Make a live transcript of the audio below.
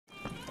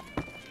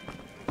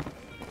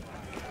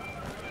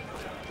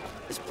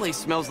This place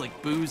smells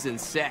like booze and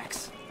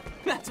sex.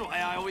 That's why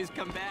I always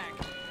come back.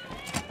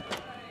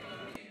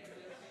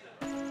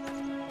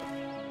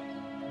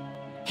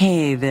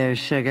 Hey there,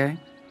 sugar.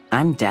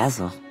 I'm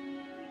Dazzle.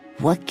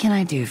 What can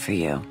I do for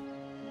you?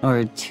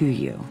 Or to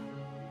you?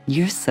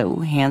 You're so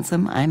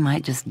handsome, I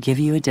might just give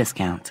you a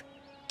discount.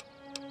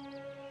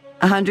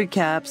 100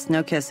 caps,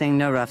 no kissing,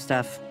 no rough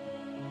stuff.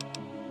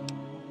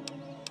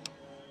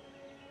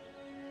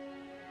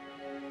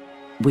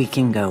 We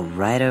can go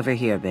right over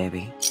here,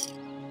 baby.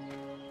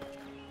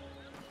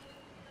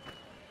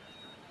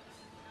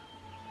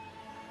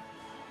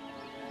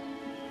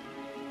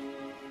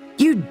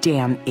 You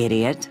damn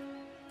idiot.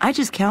 I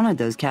just counted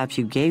those caps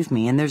you gave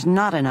me, and there's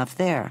not enough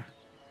there.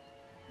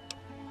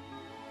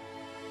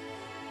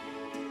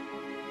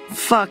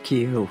 Fuck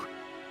you.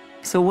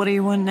 So what do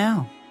you want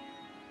now?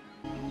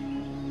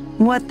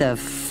 What the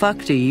fuck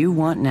do you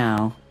want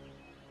now?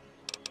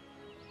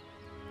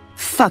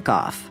 Fuck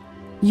off.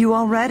 You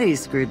already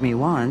screwed me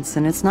once,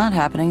 and it's not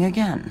happening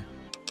again.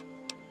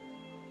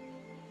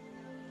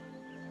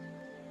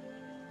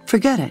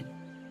 Forget it.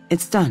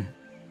 It's done.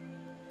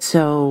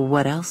 So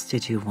what else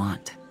did you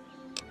want?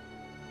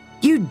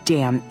 You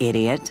damn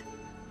idiot.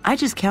 I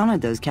just counted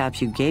those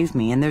caps you gave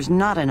me, and there's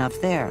not enough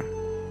there.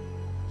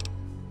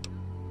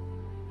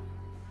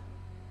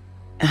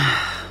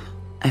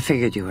 I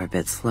figured you were a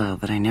bit slow,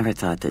 but I never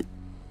thought that...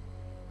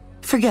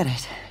 Forget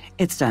it.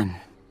 It's done.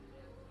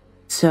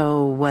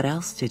 So what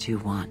else did you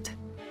want?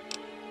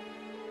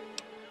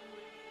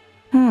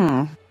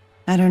 I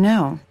don't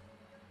know.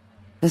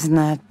 Doesn't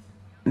that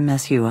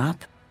mess you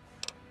up?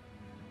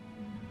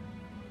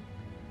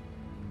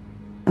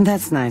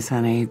 That's nice,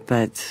 honey,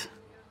 but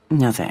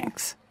no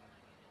thanks.